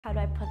how do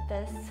I put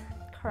this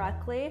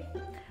correctly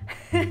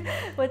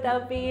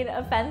without being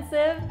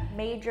offensive?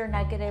 Major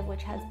negative,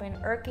 which has been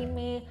irking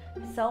me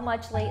so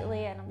much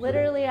lately, and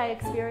literally I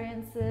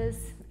experience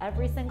this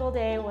every single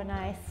day when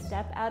I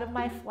step out of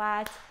my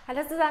flat. Hi,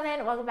 this is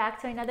Emin. Welcome back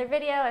to another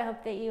video. I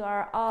hope that you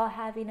are all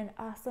having an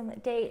awesome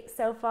day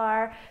so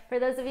far. For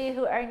those of you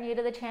who are new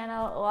to the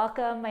channel,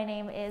 welcome. My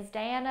name is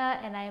Diana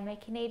and I am a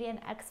Canadian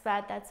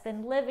expat that's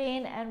been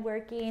living and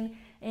working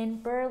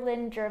in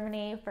Berlin,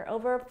 Germany for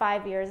over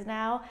 5 years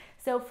now.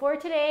 So for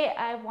today,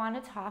 I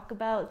want to talk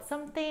about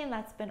something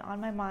that's been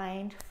on my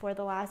mind for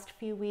the last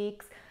few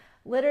weeks.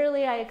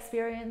 Literally, I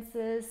experience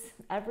this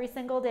every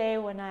single day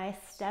when I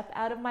step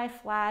out of my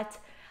flat.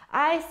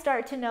 I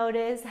start to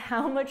notice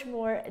how much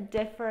more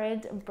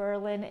different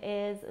Berlin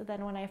is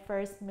than when I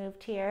first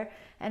moved here.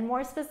 And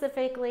more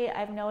specifically,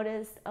 I've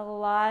noticed a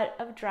lot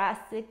of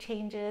drastic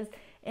changes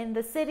in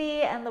the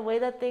city and the way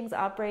that things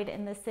operate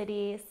in the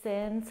city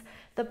since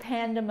the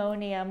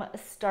pandemonium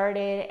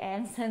started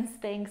and since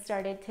things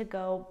started to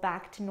go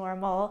back to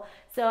normal.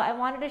 So I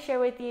wanted to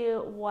share with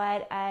you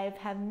what I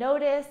have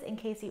noticed in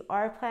case you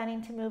are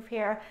planning to move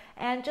here,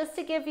 and just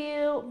to give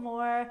you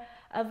more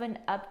of an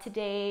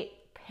up-to-date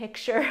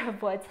picture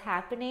of what's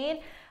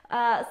happening.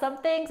 Some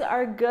things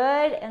are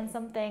good and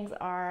some things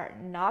are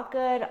not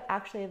good.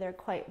 Actually, they're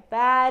quite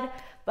bad,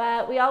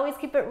 but we always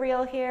keep it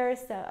real here.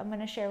 So I'm going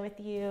to share with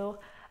you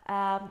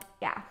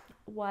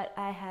what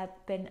I have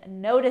been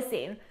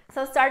noticing.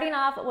 So starting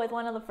off with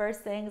one of the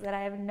first things that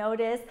I have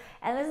noticed,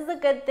 and this is a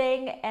good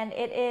thing, and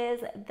it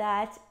is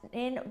that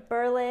in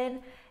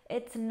Berlin,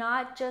 it's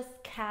not just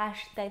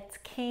cash that's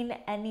king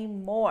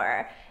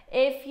anymore.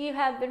 If you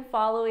have been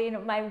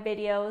following my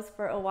videos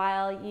for a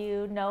while,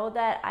 you know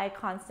that I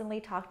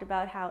constantly talked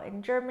about how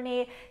in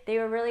Germany, they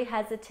were really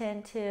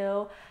hesitant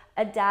to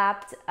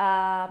adopt,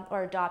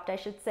 I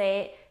should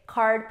say,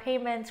 credit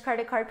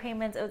card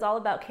payments. It was all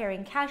about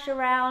carrying cash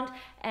around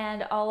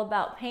and all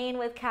about paying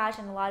with cash,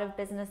 and a lot of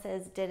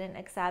businesses didn't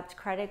accept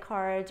credit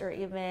cards or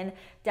even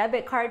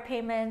debit card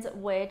payments,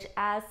 which,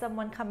 as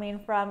someone coming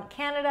from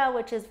Canada,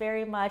 which is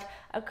very much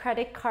a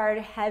credit card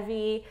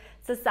heavy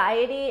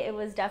society, it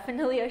was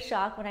definitely a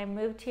shock when I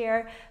moved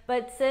here.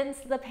 But since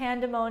the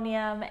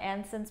pandemonium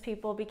and since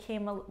people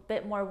became a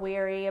bit more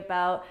wary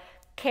about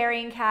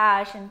carrying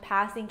cash and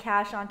passing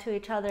cash on to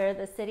each other,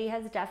 the city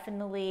has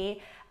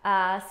definitely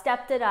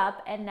stepped it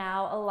up, and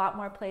now a lot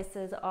more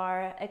places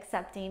are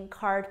accepting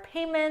card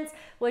payments,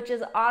 which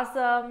is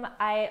awesome.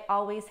 I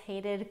always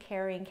hated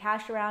carrying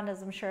cash around,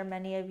 as I'm sure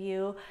many of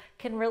you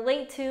can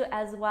relate to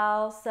as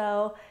well.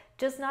 So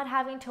just not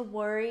having to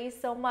worry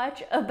so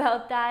much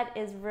about that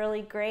is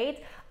really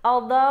great.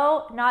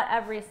 Although not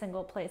every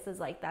single place is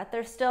like that.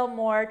 There's still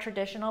more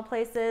traditional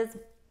places,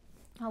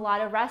 a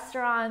lot of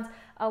restaurants,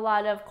 a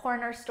lot of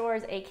corner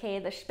stores, aka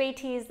the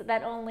Spätis,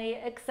 that only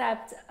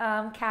accept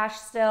cash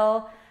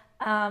still.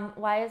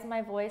 Why is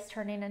my voice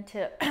turning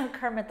into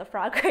Kermit the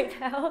Frog right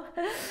now?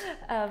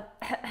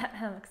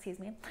 Excuse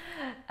me.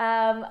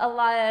 A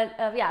lot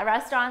of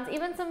restaurants,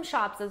 even some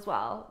shops as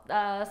well.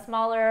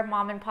 Smaller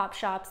mom and pop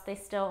shops, they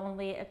still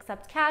only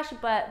accept cash,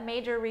 but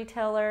major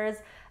retailers,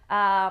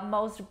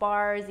 most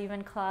bars,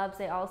 even clubs,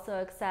 they also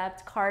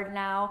accept card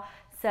now.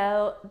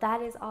 So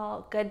that is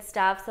all good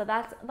stuff. So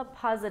that's the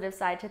positive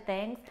side to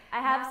things.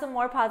 I have some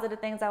more positive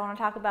things I want to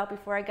talk about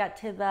before I get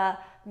to the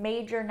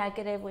major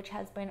negative, which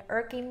has been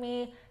irking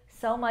me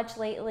so much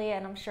lately,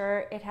 and I'm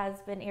sure it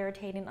has been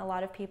irritating a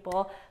lot of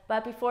people.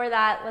 But before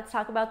that, let's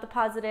talk about the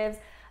positives.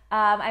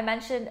 I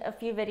mentioned a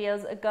few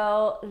videos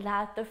ago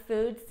that the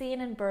food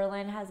scene in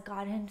Berlin has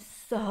gotten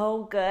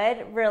so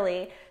good,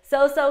 really,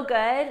 so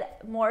good,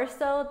 more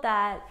so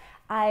that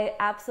I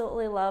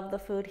absolutely love the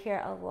food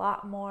here a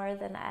lot more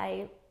than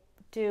I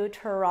do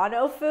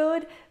Toronto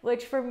food,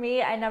 which for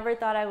me, I never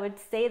thought I would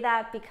say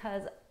that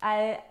because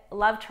I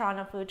love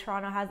Toronto food.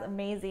 Toronto has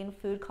amazing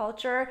food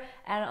culture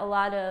and a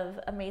lot of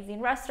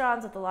amazing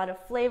restaurants with a lot of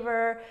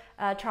flavor.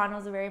 Toronto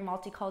is a very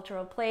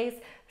multicultural place,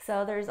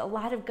 so there's a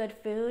lot of good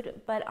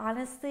food. But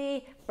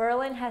honestly,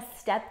 Berlin has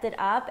stepped it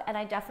up, and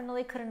I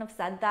definitely couldn't have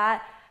said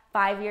that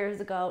 5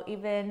 years ago,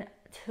 even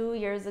 2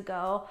 years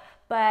ago.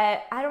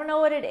 But I don't know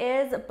what it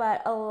is,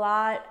 but a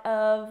lot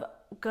of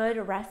good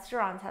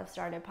restaurants have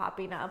started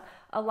popping up.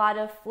 A lot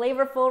of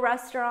flavorful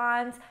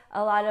restaurants,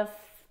 a lot of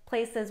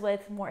places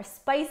with more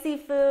spicy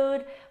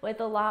food, with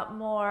a lot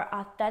more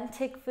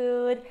authentic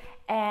food,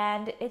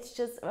 and it's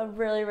just a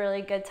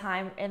really good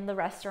time in the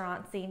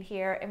restaurant scene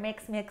here. It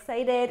makes me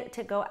excited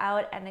to go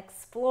out and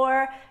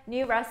explore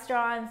new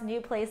restaurants,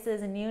 new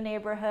places, and new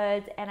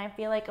neighborhoods, and I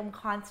feel like I'm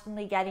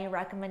constantly getting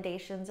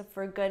recommendations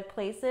for good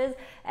places,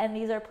 and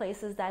these are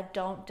places that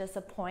don't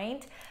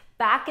disappoint.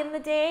 Back in the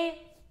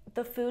day,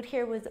 the food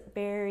here was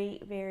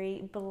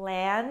very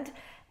bland.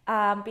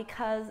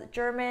 Because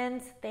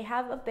Germans, they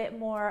have a bit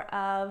more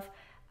of,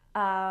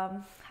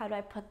 how do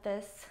I put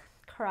this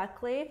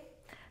correctly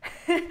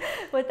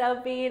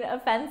without being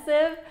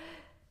offensive?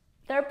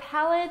 Their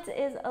palate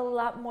is a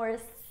lot more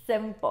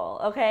simple,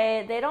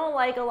 okay? They don't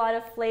like a lot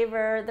of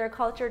flavor. Their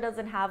culture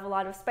doesn't have a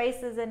lot of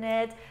spices in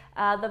it.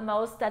 The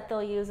most that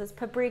they'll use is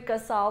paprika,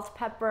 salt,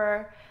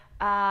 pepper,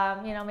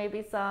 you know,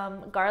 maybe some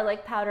garlic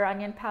powder,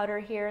 onion powder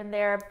here and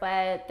there,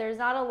 but there's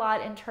not a lot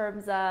in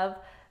terms of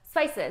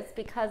spices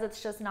because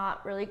it's just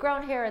not really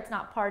grown here. It's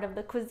not part of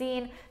the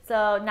cuisine. So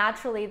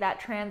naturally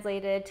that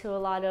translated to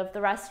a lot of the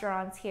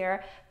restaurants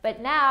here. But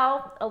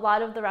now a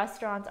lot of the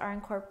restaurants are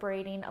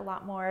incorporating a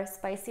lot more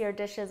spicier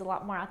dishes, a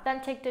lot more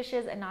authentic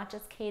dishes, and not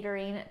just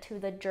catering to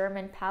the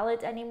German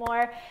palate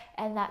anymore.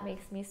 And that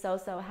makes me so,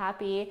 so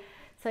happy.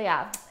 So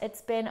yeah,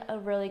 it's been a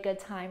really good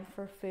time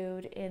for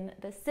food in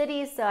the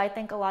city. So I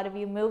think a lot of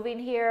you moving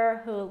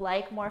here who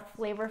like more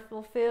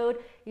flavorful food,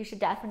 you should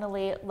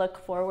definitely look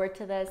forward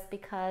to this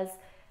because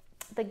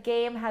the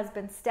game has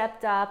been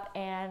stepped up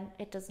and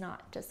it does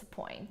not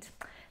disappoint.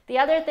 The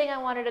other thing I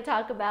wanted to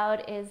talk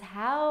about is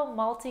how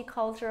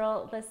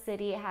multicultural the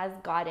city has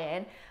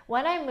gotten.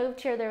 When I moved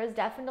here, there was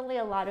definitely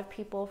a lot of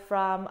people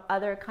from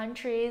other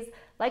countries,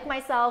 like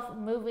myself,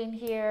 moving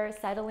here,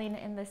 settling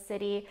in the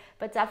city.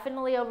 But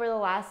definitely over the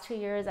last 2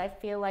 years, I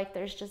feel like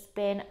there's just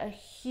been a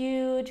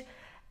huge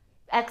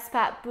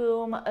expat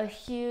boom, a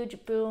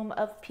huge boom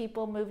of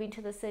people moving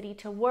to the city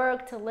to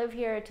work, to live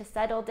here, to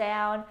settle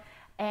down.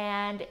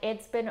 And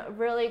it's been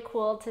really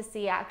cool to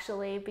see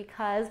actually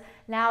because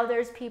now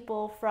there's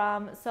people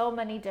from so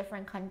many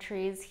different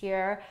countries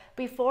here.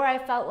 Before I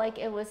felt like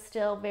it was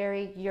still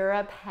very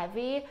Europe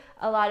heavy.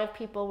 A lot of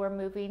people were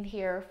moving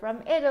here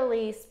from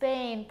Italy,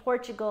 Spain,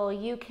 Portugal,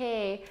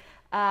 UK,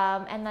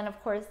 and then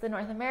of course the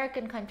North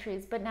American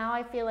countries. But now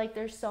I feel like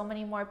there's so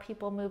many more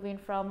people moving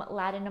from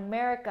Latin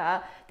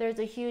America. There's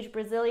a huge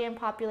Brazilian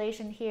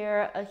population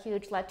here, a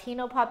huge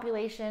Latino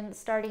population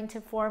starting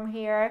to form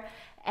here.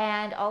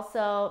 And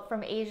also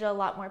from Asia, a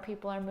lot more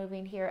people are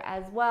moving here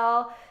as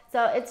well.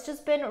 So it's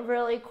just been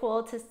really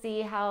cool to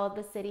see how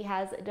the city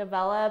has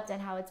developed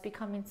and how it's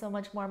becoming so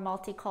much more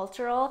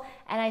multicultural.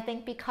 And I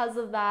think because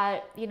of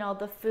that, you know,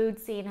 the food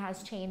scene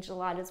has changed a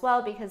lot as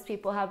well because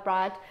people have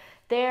brought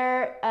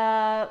their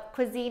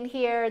cuisine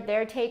here,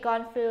 their take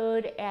on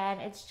food,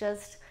 and it's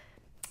just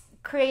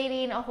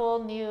creating a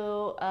whole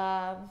new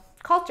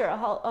culture, a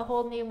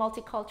whole new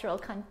multicultural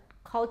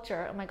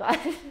culture, oh my god,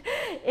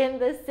 in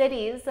the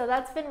cities. So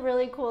that's been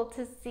really cool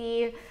to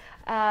see.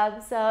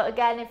 So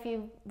again, if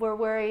you were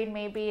worried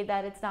maybe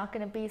that it's not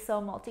going to be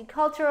so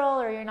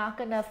multicultural or you're not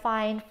going to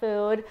find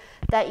food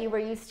that you were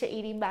used to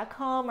eating back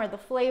home or the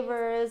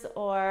flavors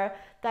or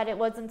that it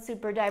wasn't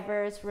super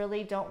diverse,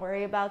 really don't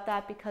worry about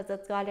that because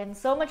it's gotten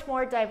so much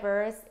more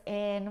diverse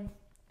in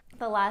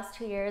the last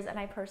 2 years. And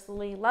I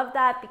personally love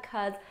that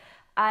because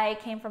I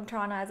came from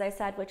Toronto, as I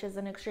said, which is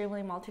an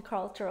extremely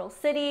multicultural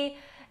city.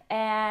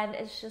 And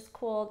it's just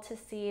cool to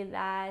see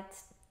that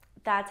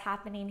that's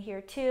happening here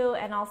too.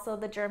 And also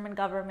the German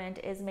government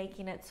is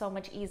making it so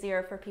much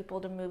easier for people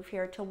to move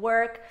here to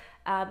work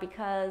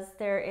because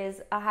there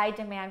is a high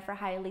demand for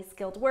highly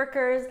skilled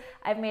workers.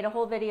 I've made a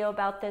whole video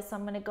about this, so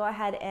I'm going to go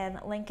ahead and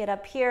link it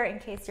up here in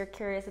case you're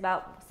curious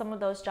about some of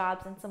those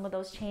jobs and some of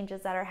those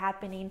changes that are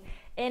happening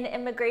in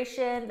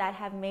immigration that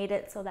have made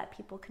it so that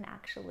people can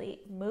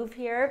actually move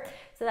here.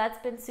 So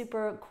that's been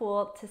super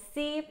cool to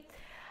see.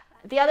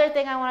 The other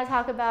thing I want to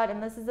talk about,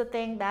 and this is the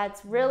thing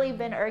that's really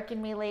been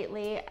irking me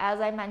lately, as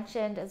I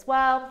mentioned as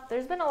well,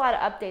 there's been a lot of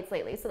updates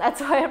lately, so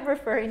that's why I'm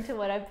referring to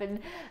what I've been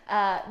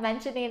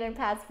mentioning in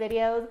past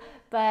videos,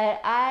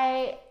 but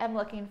I am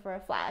looking for a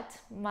flat.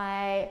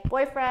 My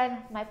boyfriend,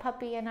 my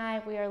puppy, and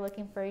I, we are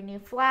looking for a new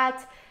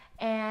flat,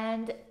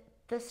 and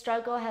the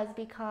struggle has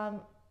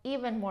become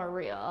even more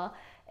real.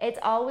 It's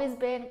always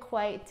been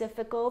quite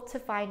difficult to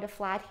find a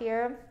flat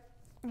here.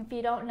 If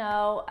you don't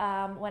know,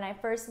 when I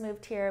first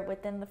moved here,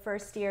 within the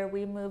first year,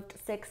 we moved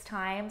 6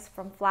 times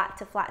from flat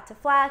to flat to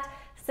flat,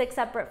 6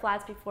 separate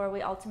flats before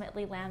we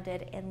ultimately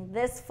landed in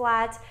this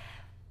flat.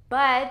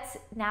 But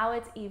now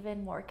it's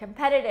even more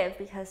competitive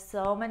because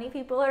so many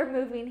people are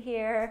moving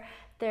here.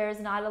 There's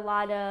not a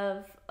lot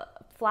of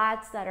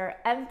flats that are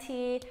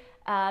empty.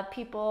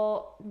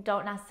 People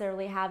don't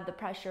necessarily have the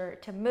pressure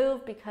to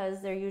move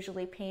because they're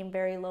usually paying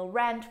very low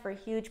rent for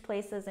huge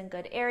places and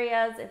good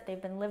areas if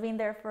they've been living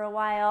there for a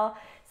while.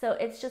 So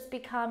it's just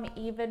become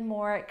even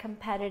more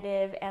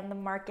competitive and the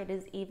market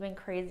is even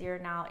crazier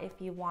now if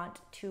you want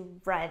to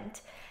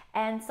rent.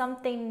 And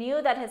something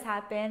new that has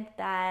happened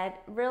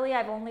that really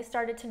I've only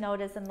started to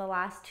notice in the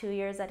last 2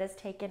 years that has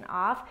taken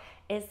off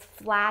is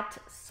flat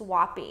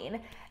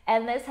swapping.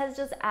 And this has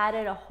just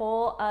added a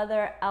whole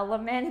other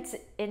element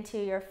into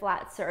your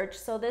flat search.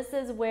 So this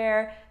is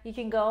where you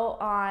can go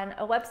on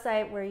a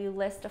website where you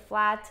list a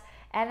flat,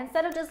 and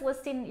instead of just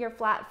listing your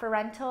flat for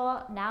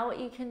rental, now what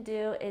you can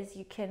do is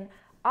you can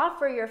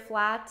offer your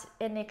flat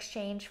in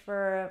exchange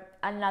for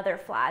another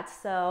flat.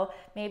 So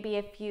maybe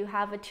if you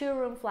have a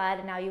 2-room flat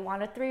and now you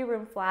want a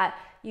 3-room flat,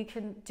 you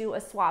can do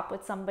a swap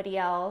with somebody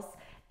else.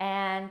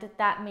 And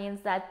that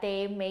means that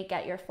they may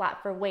get your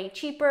flat for way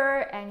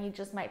cheaper and you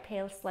just might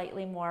pay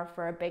slightly more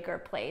for a bigger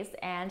place.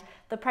 And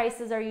the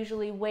prices are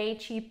usually way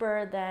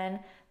cheaper than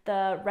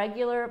the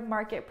regular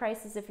market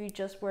prices if you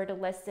just were to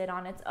list it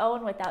on its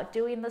own without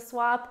doing the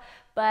swap.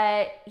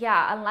 But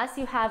yeah, unless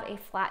you have a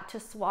flat to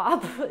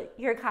swap,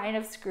 you're kind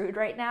of screwed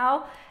right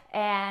now.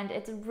 And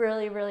it's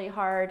really, really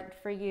hard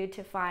for you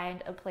to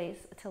find a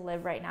place to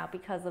live right now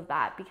because of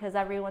that, because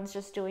everyone's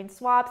just doing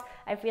swaps.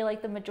 I feel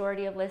like the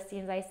majority of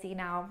listings I see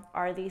now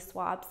are these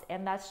swaps,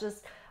 and that's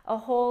just a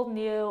whole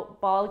new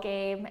ball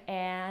game.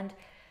 And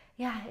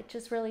yeah, it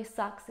just really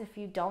sucks if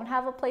you don't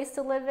have a place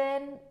to live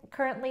in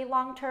currently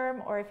long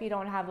term, or if you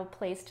don't have a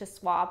place to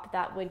swap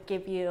that would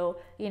give you,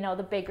 you know,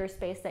 the bigger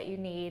space that you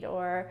need,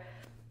 or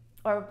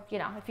you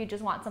know, if you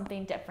just want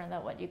something different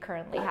than what you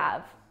currently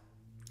have.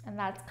 And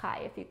that's Kai,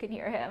 if you can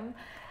hear him.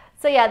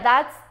 So yeah,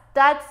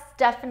 that's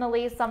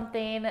definitely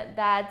something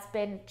that's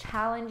been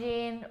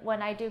challenging.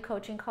 When I do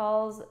coaching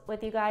calls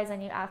with you guys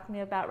and you ask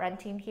me about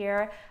renting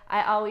here,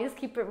 I always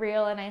keep it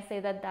real and I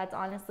say that that's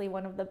honestly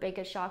one of the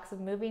biggest shocks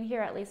of moving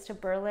here, at least to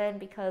Berlin,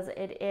 because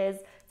it is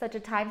such a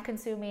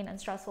time-consuming and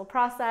stressful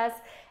process,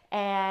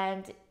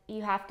 and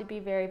you have to be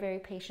very, very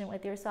patient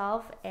with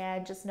yourself,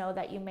 and just know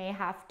that you may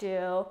have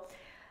to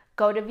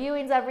go to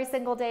viewings every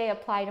single day,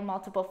 apply to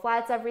multiple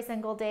flats every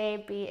single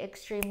day, be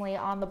extremely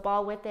on the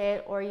ball with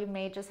it, or you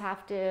may just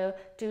have to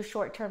do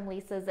short-term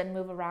leases and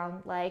move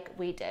around like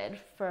we did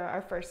for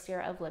our first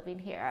year of living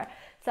here.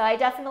 So I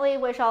definitely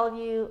wish all of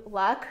you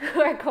luck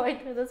who are going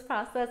through this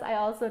process. I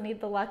also need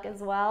the luck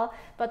as well,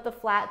 but the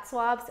flat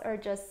swaps are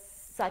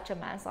just such a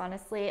mess,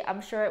 honestly.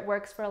 I'm sure it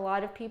works for a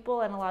lot of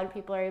people and a lot of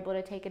people are able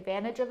to take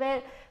advantage of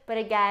it, but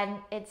again,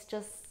 it's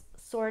just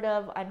sort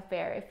of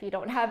unfair if you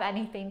don't have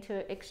anything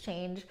to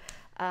exchange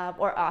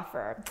or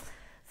offer.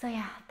 So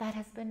yeah, that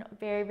has been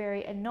very,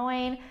 very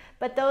annoying.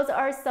 But those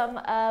are some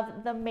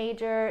of the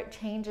major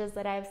changes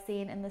that I've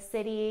seen in the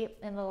city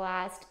in the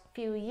last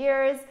few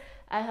years.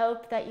 I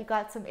hope that you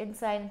got some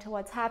insight into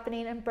what's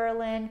happening in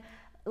Berlin.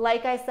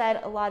 Like I said,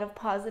 a lot of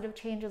positive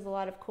changes, a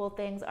lot of cool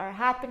things are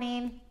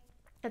happening.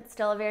 It's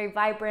still a very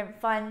vibrant,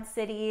 fun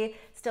city,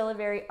 still a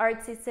very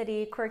artsy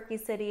city, quirky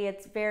city.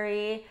 It's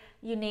very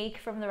unique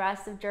from the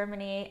rest of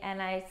Germany,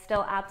 and I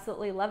still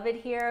absolutely love it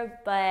here,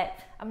 but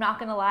I'm not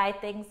gonna lie,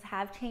 things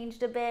have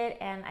changed a bit,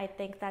 and I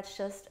think that's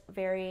just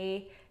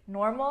very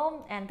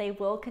normal, and they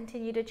will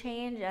continue to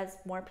change as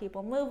more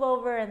people move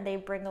over and they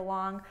bring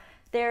along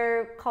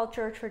their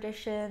culture,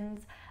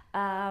 traditions,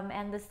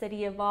 and the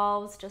city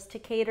evolves just to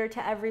cater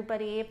to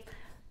everybody.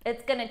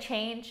 It's gonna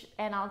change,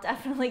 and I'll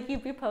definitely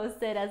keep you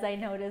posted as I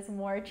notice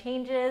more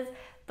changes,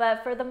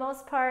 but for the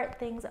most part,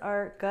 things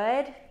are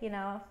good, you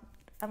know.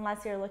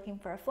 Unless you're looking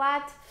for a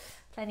flat,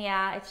 then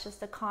yeah, it's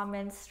just a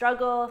common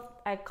struggle.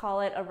 I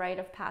call it a rite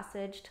of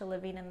passage to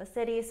living in the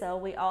city, so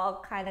we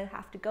all kind of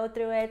have to go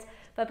through it.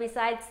 But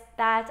besides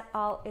that,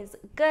 all is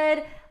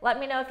good.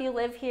 Let me know if you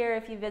live here,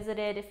 if you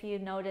visited, if you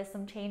noticed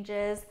some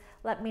changes.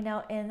 Let me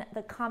know in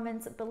the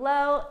comments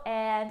below,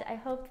 and I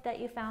hope that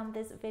you found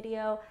this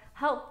video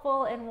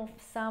helpful in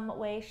some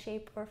way,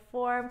 shape, or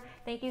form.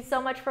 Thank you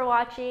so much for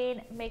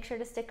watching. Make sure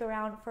to stick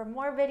around for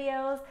more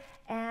videos,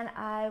 and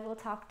I will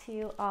talk to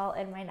you all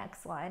in my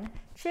next one.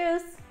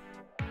 Cheers!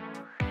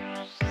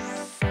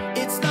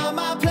 It's not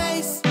my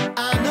place,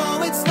 I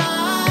know it's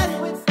not,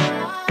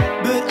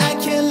 but I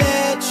can't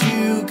let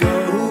you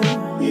go.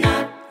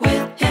 Not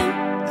with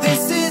him.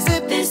 This is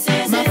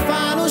it, my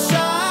final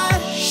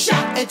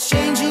shot at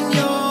changing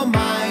your